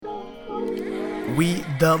We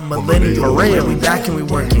the millennials, for real. We back and we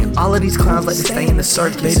working. All of these clowns like to stay in the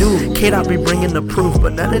circus. They do. K-Dot be bringing the proof,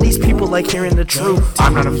 but none of these people like hearing the truth.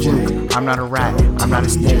 I'm not a fluke, I'm not a rat, I'm not a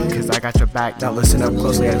snake, cause I got your back. Now listen up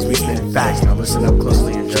closely as we spit facts. Now listen up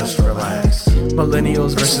closely and just relax.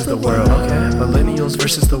 Millennials versus the world. Okay. Millennials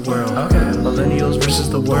versus the world. Okay. Millennials versus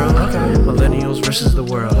the world. Okay. Millennials versus the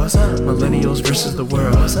world. What's up? Millennials versus the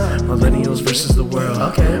world. What's up? Millennials versus the world.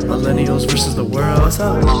 Okay. Millennials versus the world. What's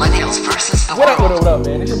up? Millennials versus the world. What up,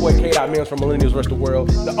 man? It's your boy K-Dot Mills from Millennials versus the World.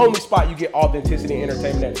 The only spot you get authenticity and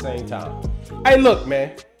entertainment at the same time. Hey, look,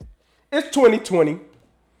 man. It's 2020.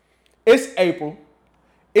 It's April.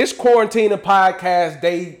 It's Quarantine and Podcast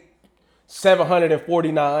Day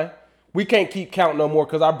 749. We can't keep counting no more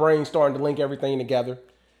because our brain's starting to link everything together.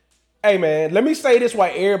 Hey, man, let me say this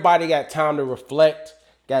while everybody got time to reflect,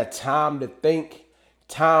 got time to think,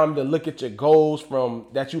 time to look at your goals from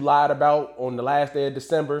that you lied about on the last day of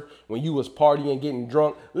December when you was partying, getting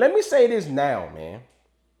drunk. Let me say this now, man.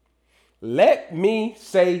 Let me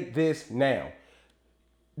say this now.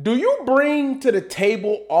 Do you bring to the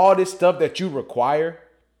table all this stuff that you require?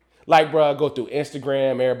 Like, bro, I go through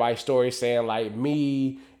Instagram, everybody's stories saying like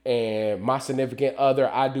me and my significant other,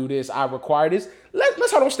 I do this, I require this.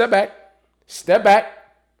 Let's hold on, step back,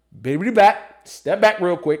 baby back, step back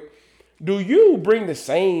real quick. Do you bring the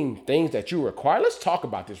same things that you require? Let's talk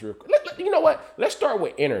about this real quick. You know what? Let's start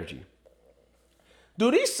with energy. Do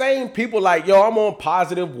these same people like, yo, I'm on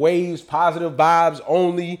positive waves, positive vibes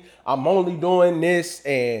only. I'm only doing this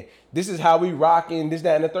and this is how we rocking, this,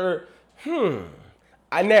 that, and the third.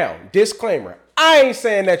 Now, disclaimer. I ain't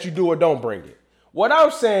saying that you do or don't bring it. What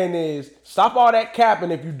I'm saying is stop all that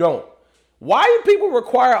capping if you don't. Why do people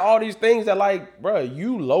require all these things that like, bro,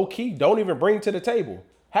 you low key don't even bring to the table?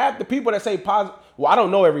 Have the people that say positive. Well, I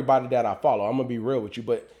don't know everybody that I follow. I'm going to be real with you.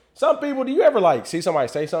 But some people, do you ever like see somebody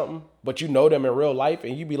say something, but you know them in real life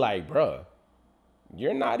and you be like, bro,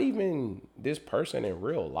 you're not even this person in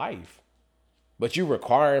real life, but you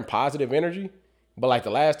requiring positive energy. But like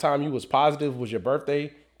the last time you was positive was your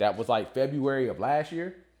birthday. That was like February of last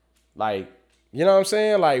year. Like, you know what I'm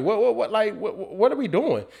saying? Like, what are we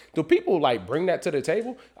doing? Do people like bring that to the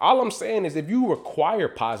table? All I'm saying is if you require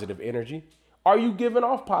positive energy, are you giving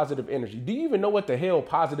off positive energy? Do you even know what the hell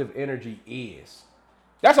positive energy is?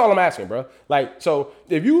 That's all I'm asking, bro. Like, so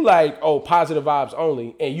if you like, oh, positive vibes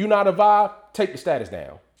only, and you not a vibe, take the status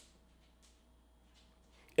down.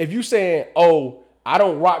 If you saying, oh, I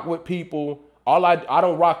don't rock with people, I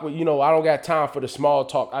don't rock with, I don't got time for the small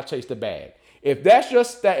talk, I chase the bag. If that's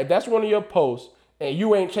just that, if that's one of your posts and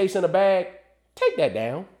you ain't chasing a bag, take that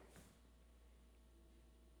down.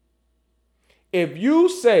 If you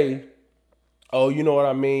say, oh, you know what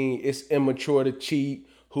I mean, it's immature to cheat,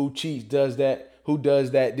 who cheats does that, who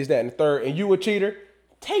does that, this, that, and the third, and you a cheater,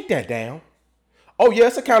 take that down. Oh, yeah,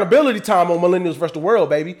 it's accountability time on Millennials versus the World,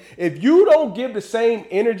 baby. If you don't give the same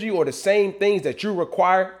energy or the same things that you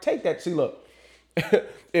require, take that. See, look,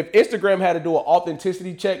 if Instagram had to do an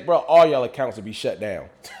authenticity check, bro, all y'all accounts would be shut down.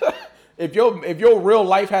 If your real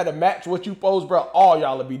life had to match what you post, bro, all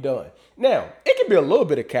y'all would be done. Now, it could be a little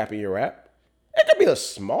bit of cap in your rap. It could be a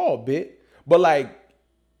small bit, but like,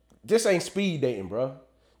 this ain't speed dating, bro.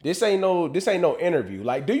 This ain't no interview.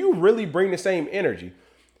 Like, do you really bring the same energy?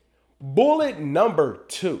 Bullet number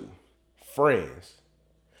 2, friends.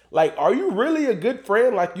 Like, are you really a good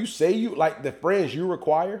friend? Like you say you like the friends you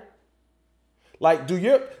require? Like,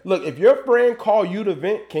 if your friend call you to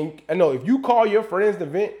vent, if you call your friends to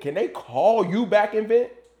vent, can they call you back and vent?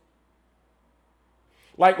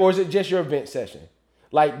 Like, or is it just your vent session?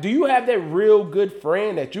 Like, do you have that real good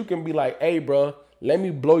friend that you can be like, hey, bro, let me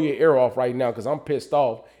blow your ear off right now because I'm pissed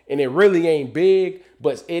off. And it really ain't big,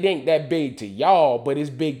 but it ain't that big to y'all, but it's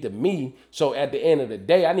big to me. So at the end of the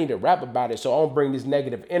day, I need to rap about it so I don't bring this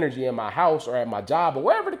negative energy in my house or at my job or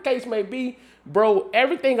wherever the case may be. Bro,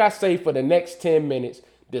 everything I say for the next 10 minutes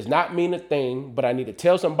does not mean a thing, but I need to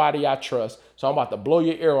tell somebody I trust. So I'm about to blow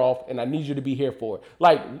your ear off and I need you to be here for it.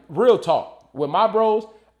 Like, real talk. With my bros,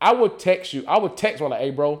 I would text you. I would text one like,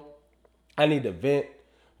 hey, bro, I need to vent.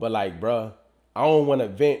 But like, bro, I don't want to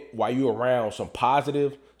vent while you around some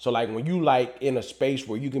positive. So like when you like in a space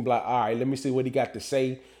where you can be like, all right, let me see what he got to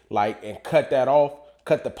say, like, and cut that off,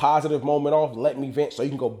 cut the positive moment off, let me vent so you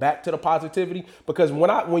can go back to the positivity. Because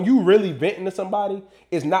when you really venting to somebody,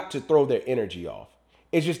 it's not to throw their energy off.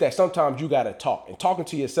 It's just that sometimes you got to talk, and talking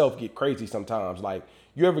to yourself get crazy sometimes. Like,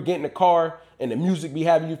 you ever get in the car and the music be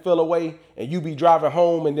having you feel away and you be driving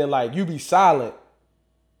home and then like you be silent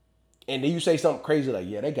and then you say something crazy like,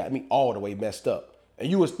 yeah, they got me all the way messed up. And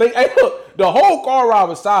you was hey, look, the whole car ride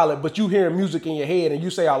was silent, but you hearing music in your head and you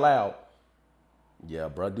say out loud, Yeah,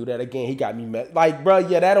 bro, do that again. He got me mad. Like, bro,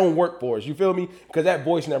 yeah, that don't work for us. You feel me? Because that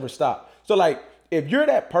voice never stopped. So, like, if you're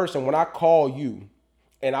that person, when I call you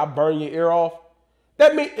and I burn your ear off,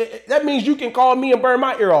 that means you can call me and burn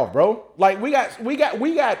my ear off, bro. Like, we got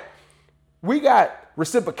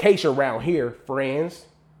reciprocation around here, friends.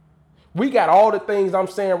 We got all the things I'm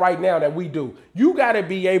saying right now that we do. You got to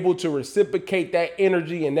be able to reciprocate that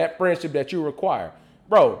energy and that friendship that you require.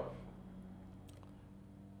 Bro,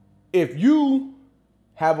 if you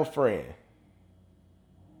have a friend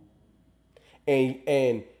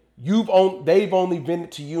and they've only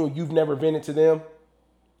vented to you and you've never vented to them,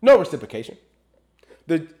 no reciprocation.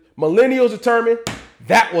 The millennials determined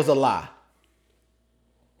that was a lie.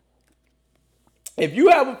 If you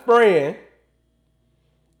have a friend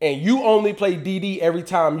and you only play DD every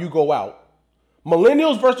time you go out,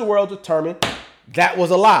 millennials versus the world determined that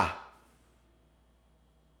was a lie.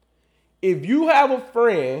 If you have a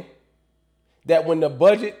friend that when the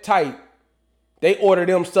budget tight, they order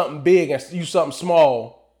them something big and you something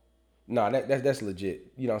small, nah, that's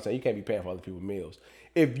legit. You know what I'm saying? You can't be paying for other people's meals.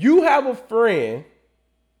 If you have a friend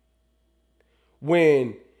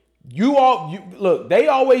when look, they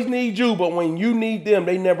always need you, but when you need them,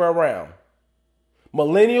 they never around.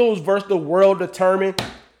 Millennials versus the world determined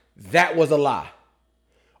that was a lie.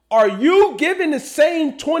 Are you giving the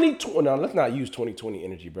same 2020? No, let's not use 2020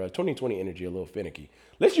 energy, bro. 2020 energy a little finicky.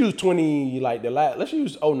 Let's use let's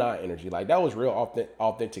use 09 energy. Like that was real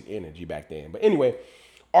authentic energy back then. But anyway,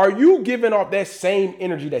 are you giving off that same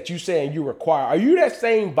energy that you saying you require? Are you that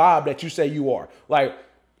same vibe that you say you are? Like,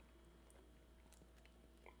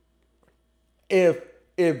 if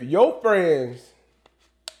your friends,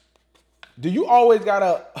 do you always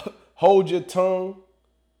gotta hold your tongue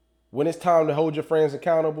when it's time to hold your friends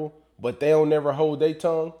accountable, but they don't never hold their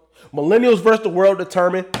tongue? Millennials versus the world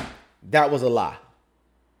determined that was a lie.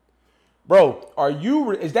 Bro,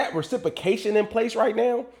 is that reciprocation in place right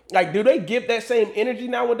now? Like, do they give that same energy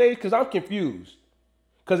nowadays? Because I'm confused.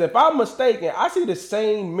 Because if I'm mistaken, I see the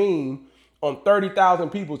same meme on 30,000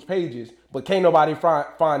 people's pages, but can't nobody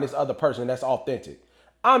find this other person that's authentic.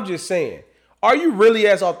 I'm just saying, are you really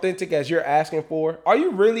as authentic as you're asking for? Are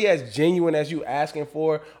you really as genuine as you asking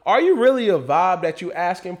for? Are you really a vibe that you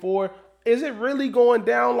asking for? Is it really going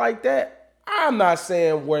down like that? I'm not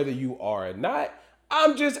saying whether you are or not.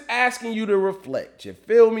 I'm just asking you to reflect. You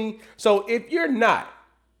feel me? So if you're not,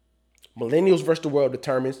 millennials versus the world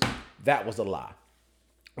determines that was a lie.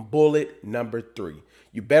 Bullet number 3.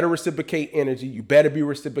 You better reciprocate energy. You better be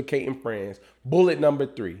reciprocating friends. Bullet number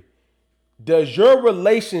 3. Does your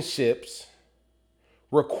relationships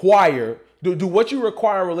require, do what you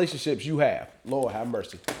require in relationships you have? Lord have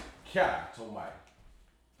mercy. God almighty.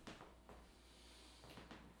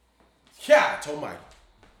 God almighty.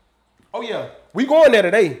 Oh yeah, we going there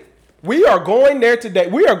today. We are going there today.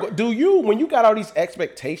 When you got all these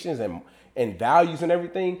expectations and values and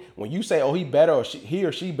everything, when you say, oh, he better or he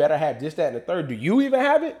or she better have this, that, and the third, do you even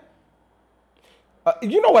have it?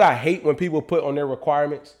 You know what I hate when people put on their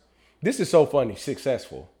requirements? This is so funny,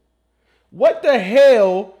 successful. What the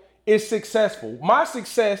hell is successful? My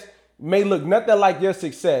success may look nothing like your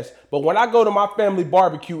success, but when I go to my family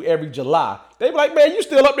barbecue every July, they be like, man, you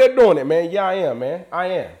still up there doing it, man. Yeah, I am, man. I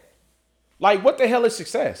am. Like, what the hell is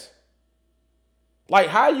success? Like,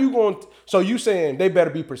 how you going to, so you saying they better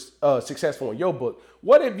be successful in your book.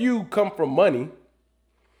 What if you come from money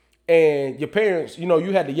and your parents,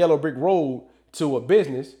 you had the yellow brick road to a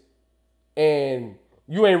business and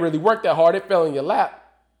you ain't really worked that hard, it fell in your lap.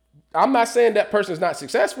 I'm not saying that person's not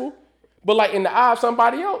successful, but like in the eye of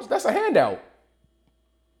somebody else, that's a handout.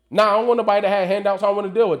 Nah, I don't want nobody to have handouts. I don't want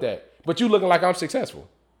to deal with that. But you looking like I'm successful.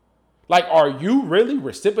 Like, are you really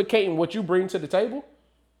reciprocating what you bring to the table?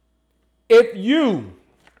 If you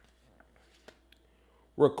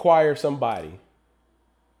require somebody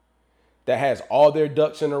that has all their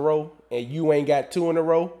ducks in a row and you ain't got 2 in a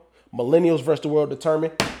row, millennials versus the world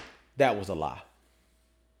determined, that was a lie.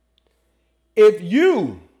 If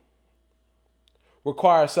you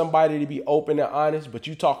require somebody to be open and honest, but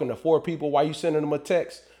you talking to 4 people while you sending them a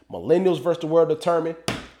text, millennials versus the world determined,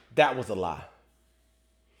 that was a lie.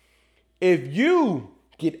 If you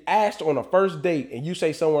get asked on a first date and you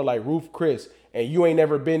say somewhere like Ruth Chris and you ain't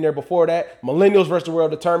never been there before that, millennials versus the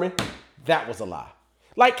world determined, that was a lie.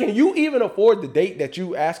 Like, can you even afford the date that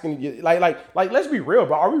you asking? Like, let's be real,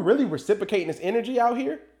 bro. Are we really reciprocating this energy out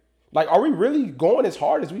here? Like, are we really going as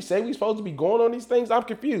hard as we say we supposed to be going on these things? I'm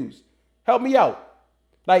confused. Help me out.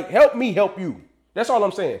 Like, help me help you. That's all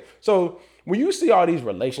I'm saying. So when you see all these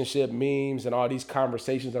relationship memes and all these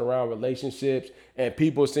conversations around relationships and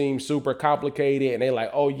people seem super complicated and they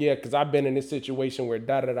like, oh yeah, because I've been in this situation where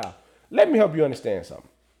da-da-da. Let me help you understand something.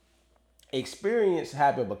 Experience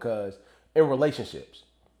happen because in relationships,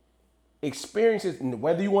 experiences,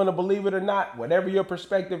 whether you want to believe it or not, whatever your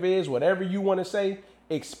perspective is, whatever you want to say,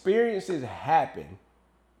 experiences happen.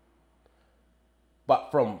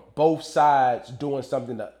 But from both sides doing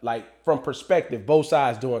something that, like, from perspective, both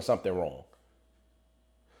sides doing something wrong.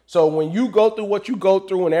 So when you go through what you go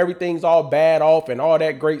through and everything's all bad off and all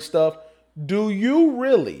that great stuff, do you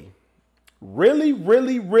really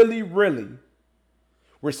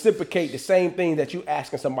reciprocate the same thing that you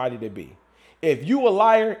asking somebody to be? If you a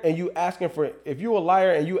liar and you asking for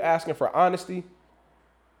honesty,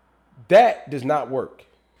 that does not work.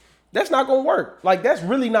 That's not gonna work. Like, that's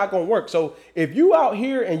really not gonna work. So if you out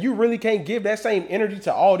here and you really can't give that same energy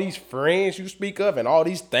to all these friends you speak of and all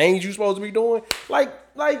these things you supposed to be doing, like,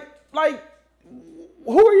 who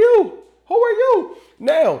are you? Who are you?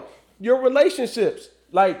 Now, your relationships,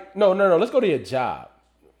 like, no. Let's go to your job.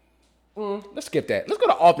 Let's skip that. Let's go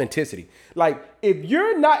to authenticity. Like, if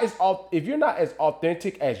you're not as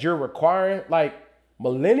authentic as you're requiring, like,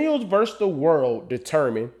 millennials versus the world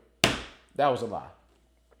determine that was a lie.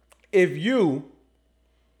 I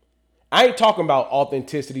ain't talking about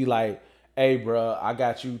authenticity like, hey, bro, I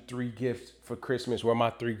got you 3 gifts for Christmas. Where my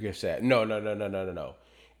 3 gifts at? No.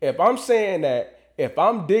 If I'm saying that, if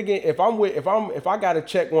I gotta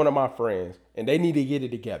check one of my friends and they need to get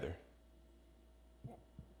it together,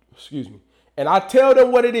 excuse me, and I tell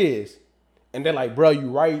them what it is, and they're like, bro,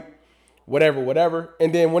 you right, whatever.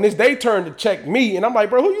 And then when it's their turn to check me, and I'm like,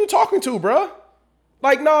 bro, who you talking to, bro?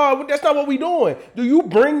 Like, no, that's not what we doing. Do you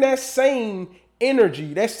bring that same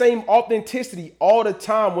energy, that same authenticity all the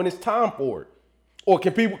time when it's time for it? Or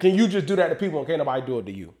can you just do that to people and can't nobody do it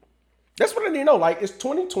to you? That's what I need to know. Like, it's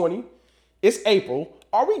 2020, it's April.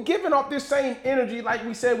 Are we giving off this same energy like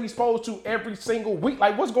we said we supposed to every single week?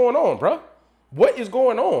 Like, what's going on, bro? What is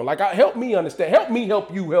going on? Like, help me understand. Help me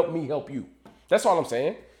help you. Help me help you. That's all I'm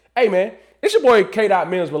saying. Hey, man, it's your boy K.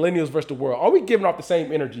 Mills, Millennials versus the World. Are we giving off the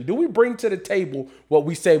same energy? Do we bring to the table what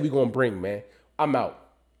we say we gonna bring, man? I'm out.